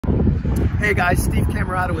Hey guys, Steve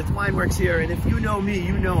Camerata with Wineworkz here, and if you know me,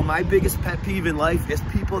 you know my biggest pet peeve in life is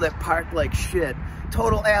people that park like shit.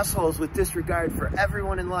 Total assholes with disregard for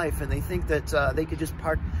everyone in life, and they think that they could just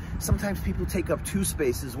park. Sometimes people take up 2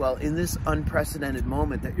 spaces. Well, in this unprecedented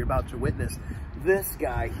moment that you're about to witness, this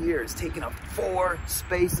guy here is taking up 4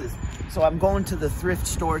 spaces. So I'm going to the thrift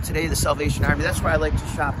store today, the Salvation Army. That's where I like to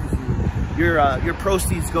shop, because your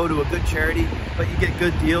proceeds go to a good charity, but you get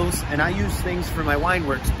good deals, and I use things for my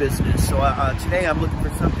Wineworkz business. So today I'm looking for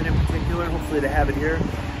something in particular, hopefully they have it here.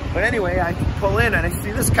 But anyway, I pull in and I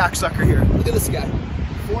see this cocksucker here. Look at this guy.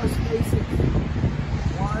 4 spaces.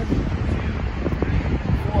 1, 2, 3,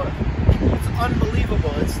 4. It's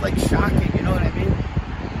unbelievable. It's like shocking, you know what I mean?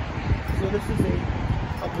 So this is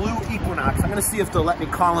a blue Equinox. I'm gonna see if they'll let me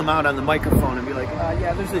call him out on the microphone and be like,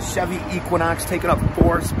 yeah, there's a Chevy Equinox taking up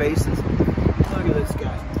 4 spaces. Look at this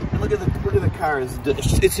guy. And look at the car.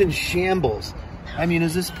 It's in shambles. I mean,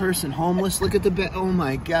 is this person homeless? Look at the bed. Oh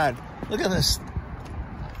my God. Look at this.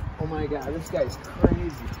 Oh my God, this guy's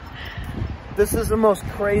crazy. This is the most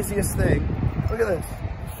craziest thing. Look at this.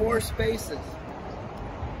 4 spaces.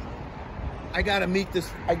 I gotta meet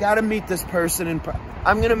this person, and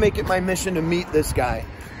I'm gonna make it my mission to meet this guy.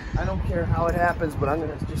 I don't care how it happens, but I'm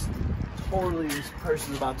gonna just totally, this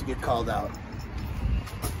person's about to get called out.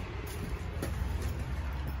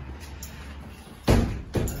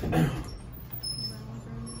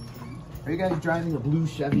 Are you guys driving a blue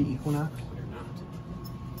Chevy Equinox?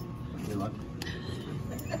 Good luck.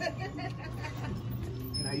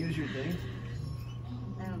 Can I use your thing?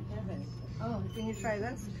 I don't have it. Oh, can you try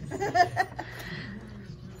this?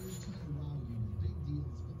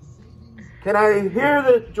 Can I hear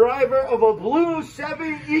the driver of a blue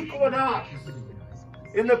Chevy Equinox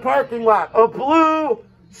in the parking lot? A blue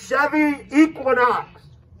Chevy Equinox.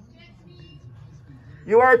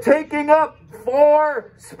 You are taking up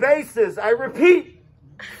 4 spaces. I repeat,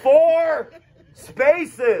 4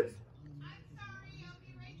 spaces.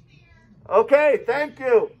 Okay, thank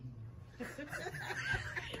you.